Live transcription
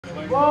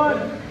1,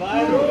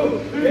 2,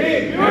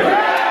 3,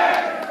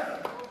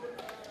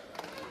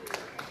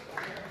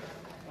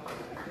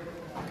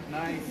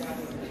 nice.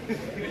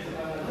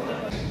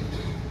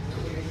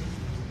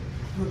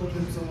 Dribble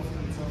him so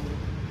often, so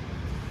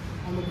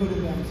I'm not good at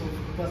them, so it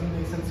doesn't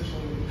make sense to show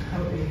you.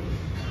 Okay.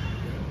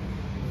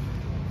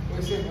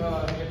 We see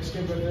head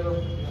step better,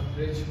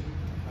 bridge,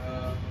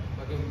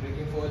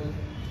 breaking forward.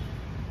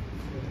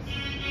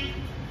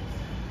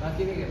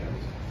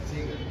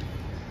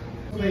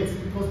 Space,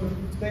 because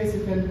with space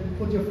you can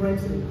put your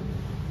frames in.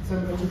 So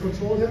to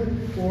control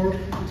him or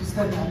to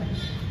stand up.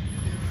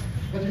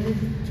 But you need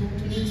to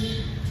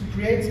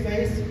create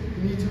space,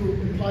 you need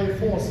to apply a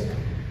force.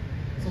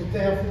 So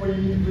therefore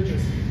you need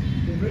bridges.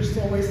 The bridge is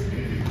always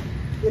in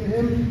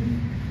him,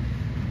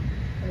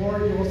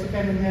 or you also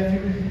can have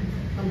him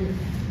coming.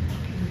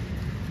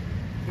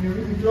 When you're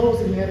really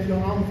close and you have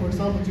your arm, for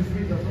example, to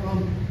free the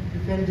arm, you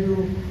can do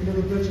a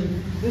little bridge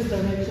in this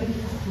direction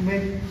to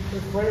make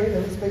the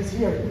frame space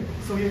here.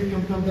 So here you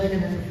can come back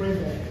and have a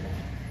frame back.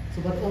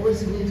 So, but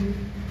always you need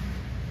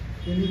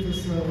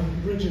these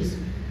bridges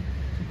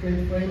to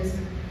create frames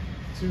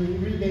to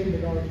regain the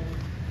guard.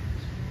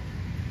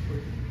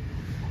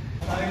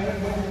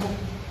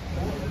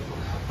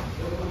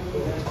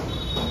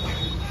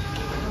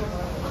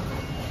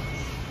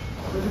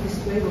 Really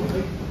stable.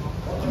 Right?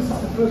 This is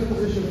the first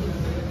position.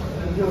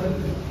 And you're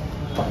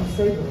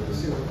stable.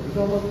 You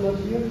don't want not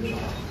here. It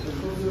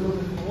goes a little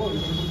bit more.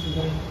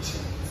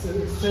 So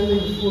extending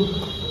the full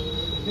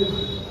hip.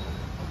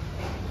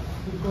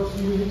 Because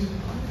you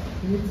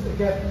need a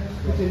gap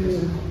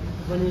between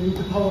when you need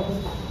the power.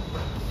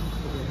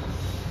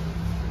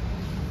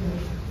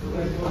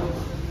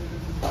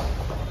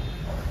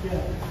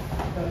 Yeah,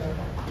 better.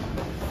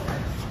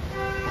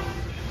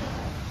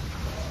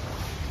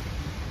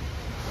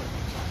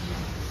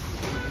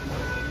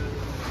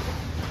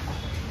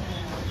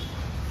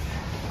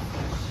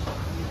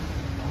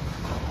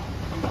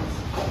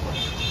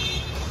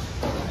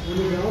 When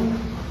you're down,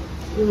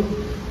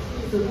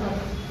 still up.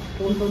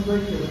 Don't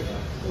break it.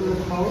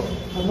 Power.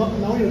 And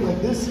now you're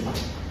like this.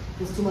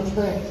 It's too much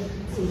back.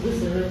 It's in this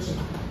direction.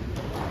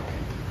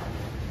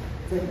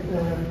 It's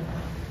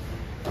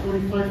like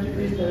 45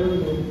 degrees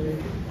diagonal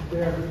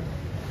there.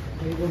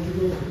 Where you want to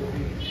go.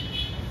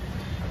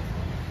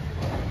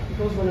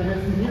 Because when I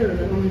have him here and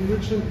I only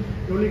bridge him,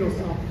 he only goes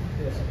up.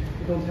 Yes.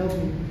 You don't help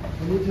him.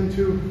 I need him to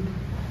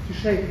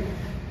shake.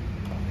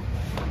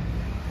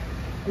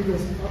 He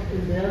goes up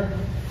in there.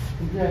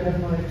 And here I have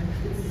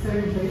it's the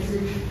same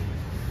basic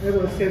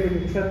elbow escape. When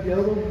you trap the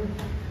elbow,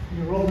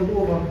 you roll it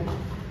over.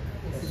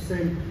 It's the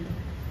same.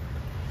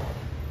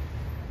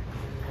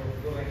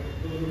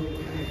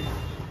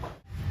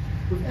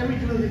 With every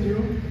drill you do,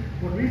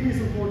 what really is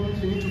important,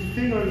 you need to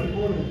finger an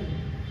opponent.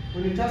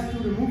 When you just do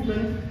the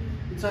movement,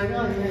 it's like,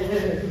 oh,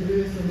 yeah, do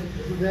this and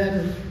do that,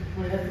 and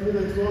I have a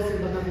little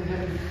exhausting, but nothing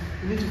happens.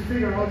 You need to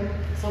figure out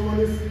someone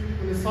is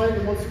on the side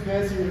and wants to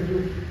pass you, and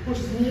you push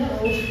his knee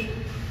out,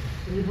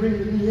 and you bring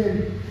the knee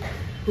in.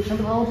 Push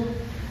him out,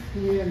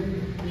 knee in.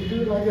 And you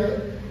do it like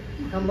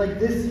you come like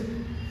this,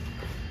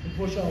 and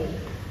push out.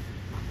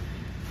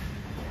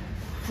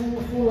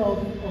 Full out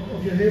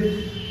of your hip,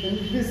 and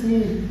this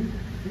knee,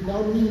 the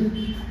down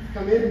knee,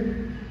 come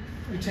in,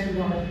 retain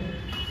guard.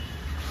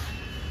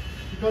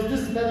 Because this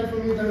is better for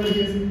me than when he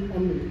is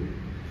on me.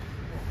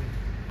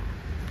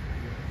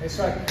 Nice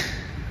strike.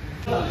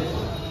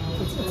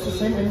 It's the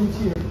same I need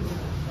here.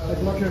 I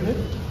block your hip,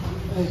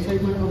 I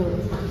take my other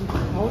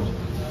out,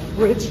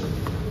 bridge,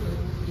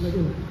 like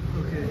in.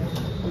 Okay.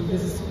 And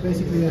this is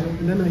basically it.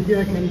 And then here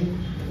I can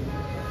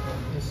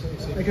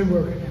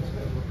work.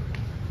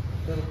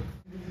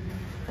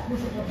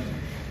 Push up,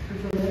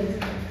 push your legs.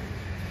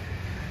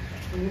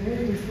 And you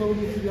move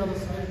slowly to the other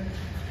side.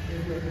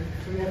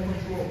 So you have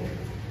control.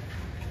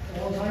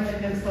 All the time I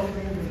can stop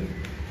moving.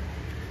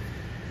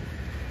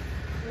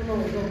 No,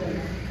 it's not like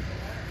that.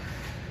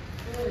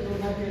 No, you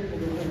don't have it.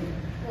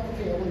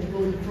 Okay, I want to go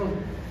in front.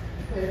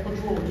 I have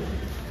control.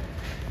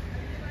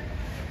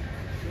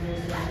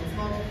 It's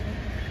not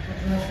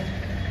just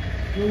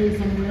going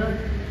somewhere.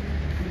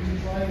 You need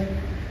to try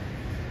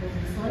go to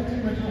the side,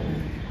 take my time.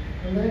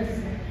 The legs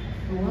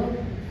go up,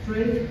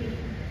 straight.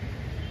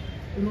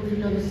 You move to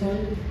the other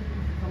side,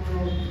 come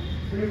around.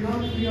 When you come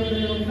to the other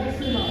end,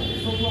 fast enough,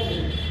 it's no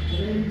problem. But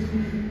then you need to be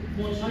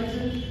more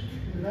tighter in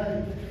the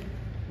belly.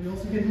 You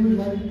also can do it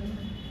like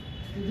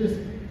this.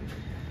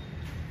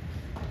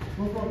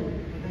 No problem.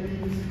 But then you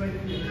need straight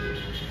here.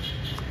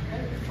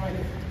 Okay, try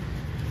it.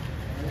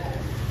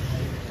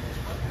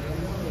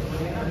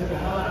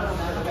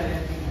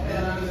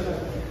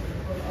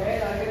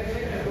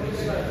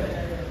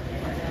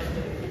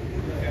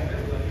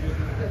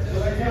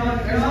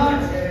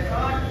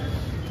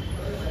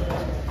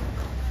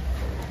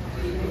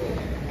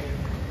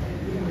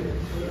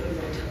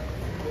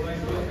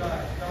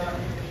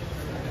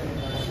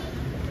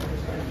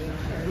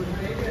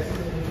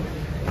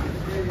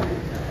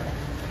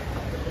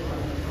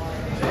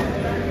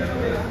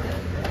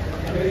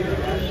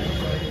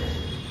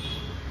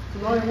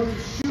 So now I want to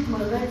shoot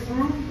my leg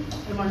through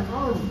and my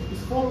arm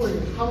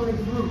controlling, coming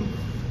through.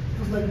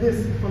 Just like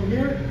this, from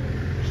here,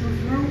 shoot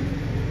through,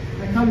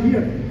 I come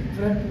here.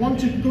 And I want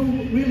to go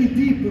really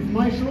deep with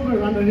my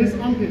shoulder under his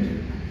armpit.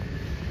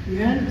 The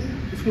hand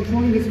is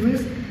controlling his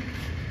wrist,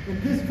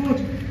 and this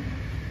foot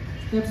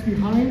steps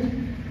behind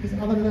his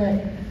other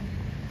leg.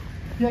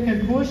 Here I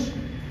can push,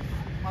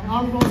 my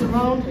arm goes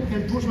around, I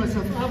can push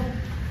myself up,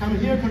 come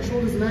here,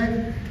 control his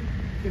leg.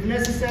 If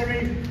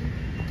necessary,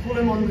 pull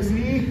him on his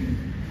knee,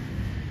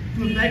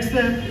 do a back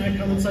step, and I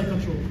come inside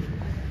control.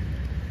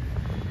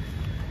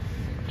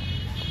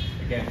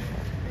 Again.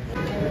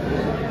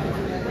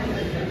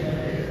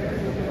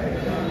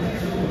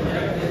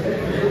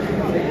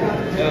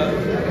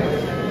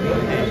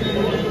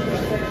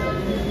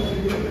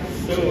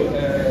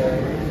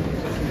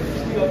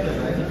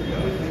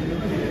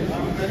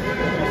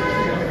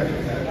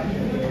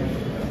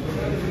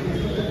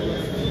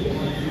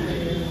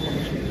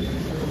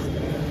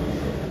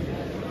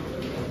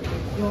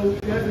 So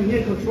you have him here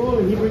in control,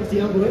 and he brings the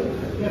elbow in.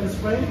 You have his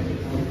frame.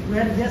 We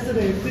had it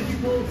yesterday, it's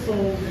difficult, so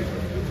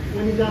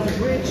when he does a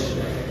bridge,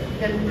 he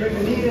can bring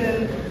the knee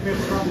in, we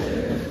have trouble.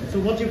 So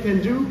what you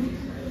can do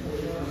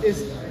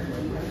is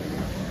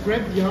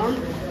grab the arm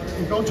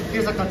and go to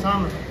Kesa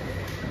Katana.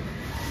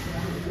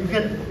 You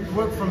can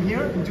work from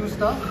here and do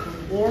stuff,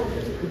 or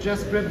you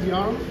just grab the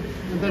arm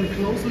and then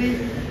closely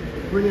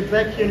bring it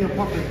back here in your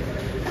pocket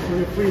so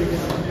you're free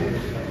again.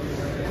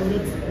 So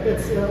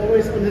that's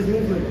always on his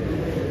movement.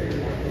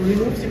 When he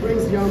moves, he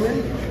brings the arm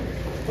in.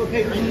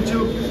 Okay, I need to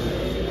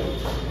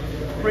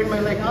bring my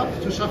leg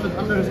up to shove it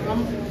under his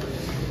arm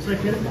so I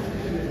can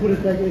put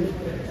it back in.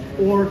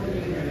 Or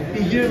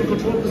be here in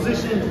control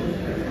position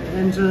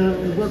and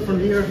work from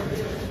here.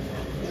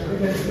 You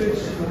can switch,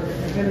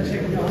 I can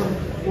take the arm,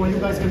 or you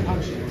guys can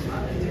punch. You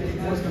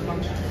guys can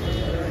punch.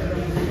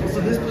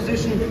 So this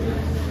position,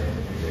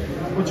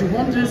 what you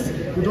want is,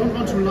 you don't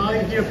want to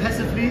lie here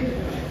passively,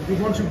 you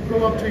want to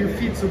go up to your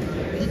feet so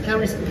he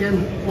carries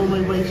again all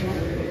my weight.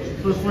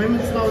 So for him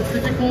it's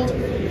difficult.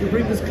 You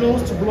bring this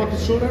close to block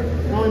his shoulder.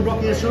 Now I'm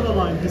blocking his shoulder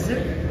line. This is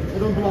it. I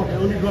don't block, I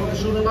only block the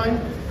shoulder line.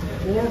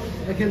 Or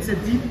I can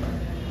sit deep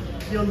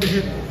here on the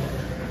hip.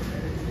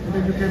 And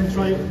then you can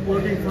try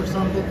working, for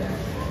example,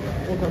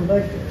 or come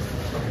back.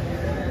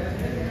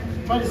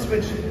 Try to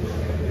switch.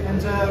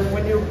 And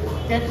when you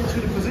get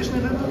into the position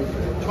a little,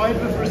 try it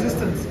with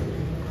resistance.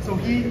 So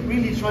he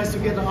really tries to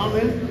get the arm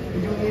in,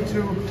 and you need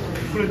to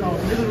pull it out.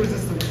 A little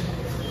resistance.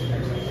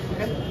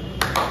 Okay?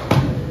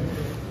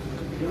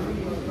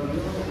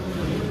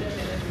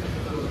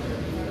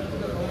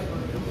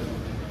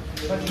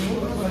 Try to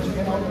move, try to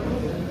get out.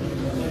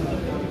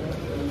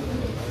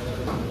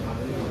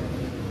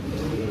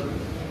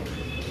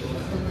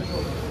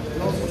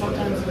 And also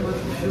sometimes you want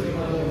to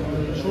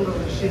do shoulder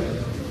and shin.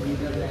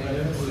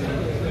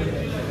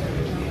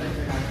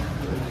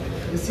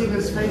 You see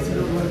his face, you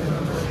don't like it.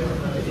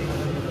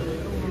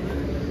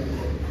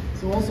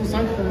 So also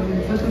technical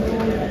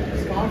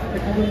scarf, I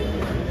call it.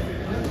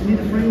 You need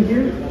to bring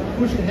here,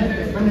 push the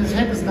head. When his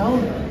head is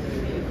down,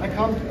 I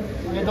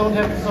don't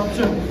have this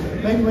option.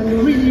 Maybe when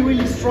you're really,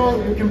 really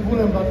strong, you can pull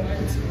him, but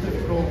it's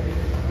difficult.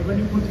 But when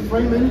you put the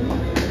frame in,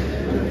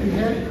 the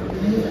head,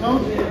 you move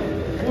out,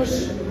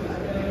 push,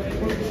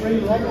 bring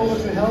the leg over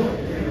to help,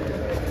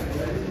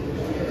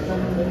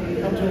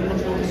 then come to a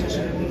control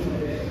position.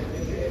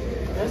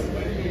 Yes?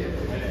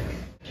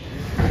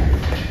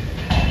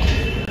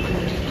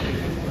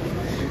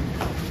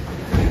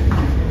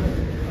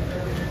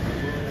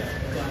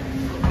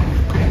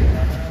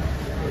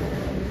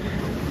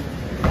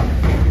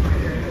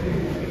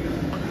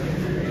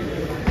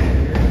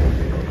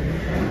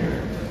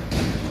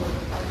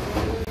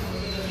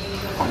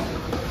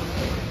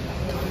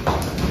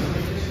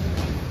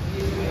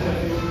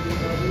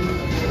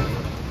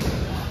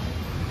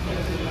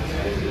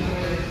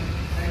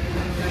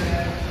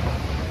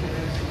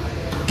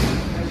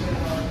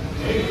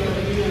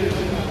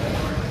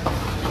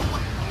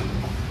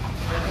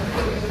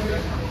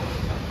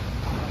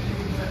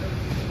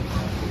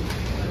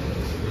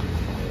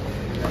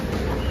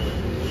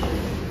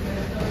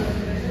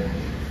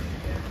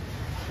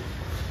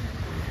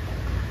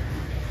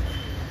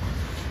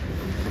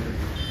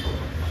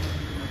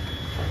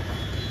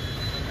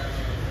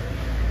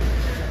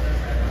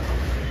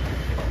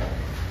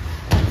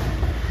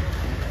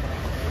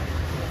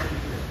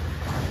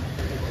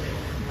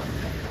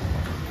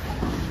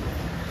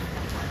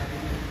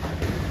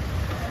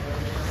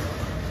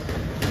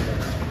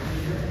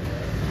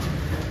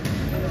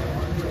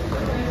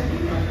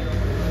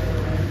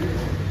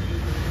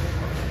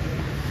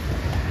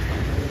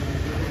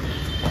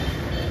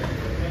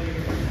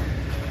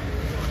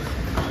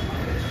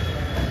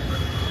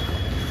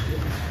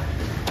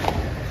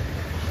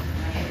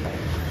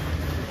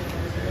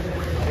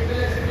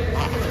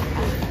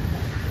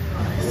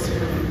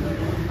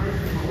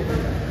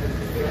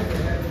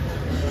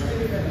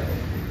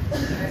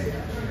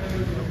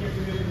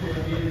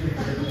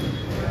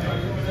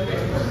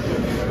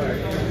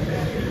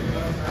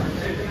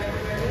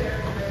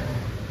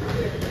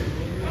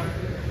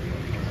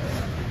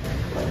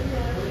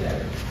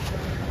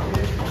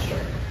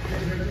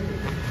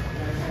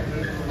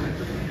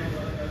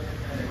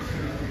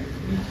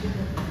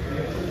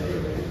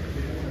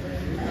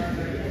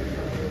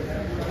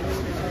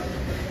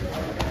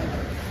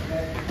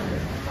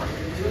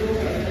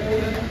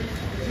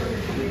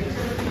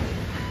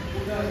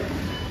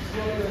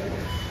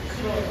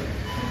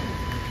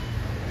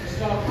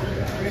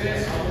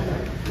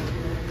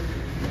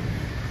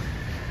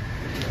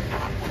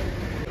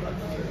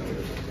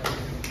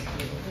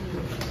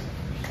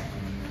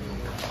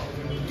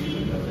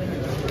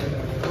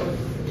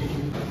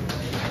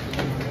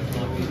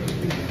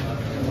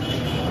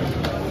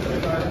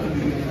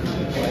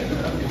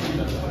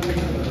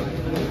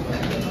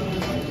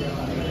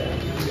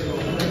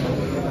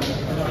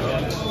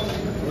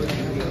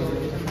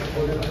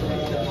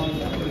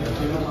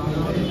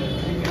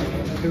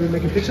 we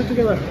make a picture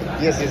together?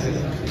 Yes, yes,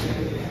 yes.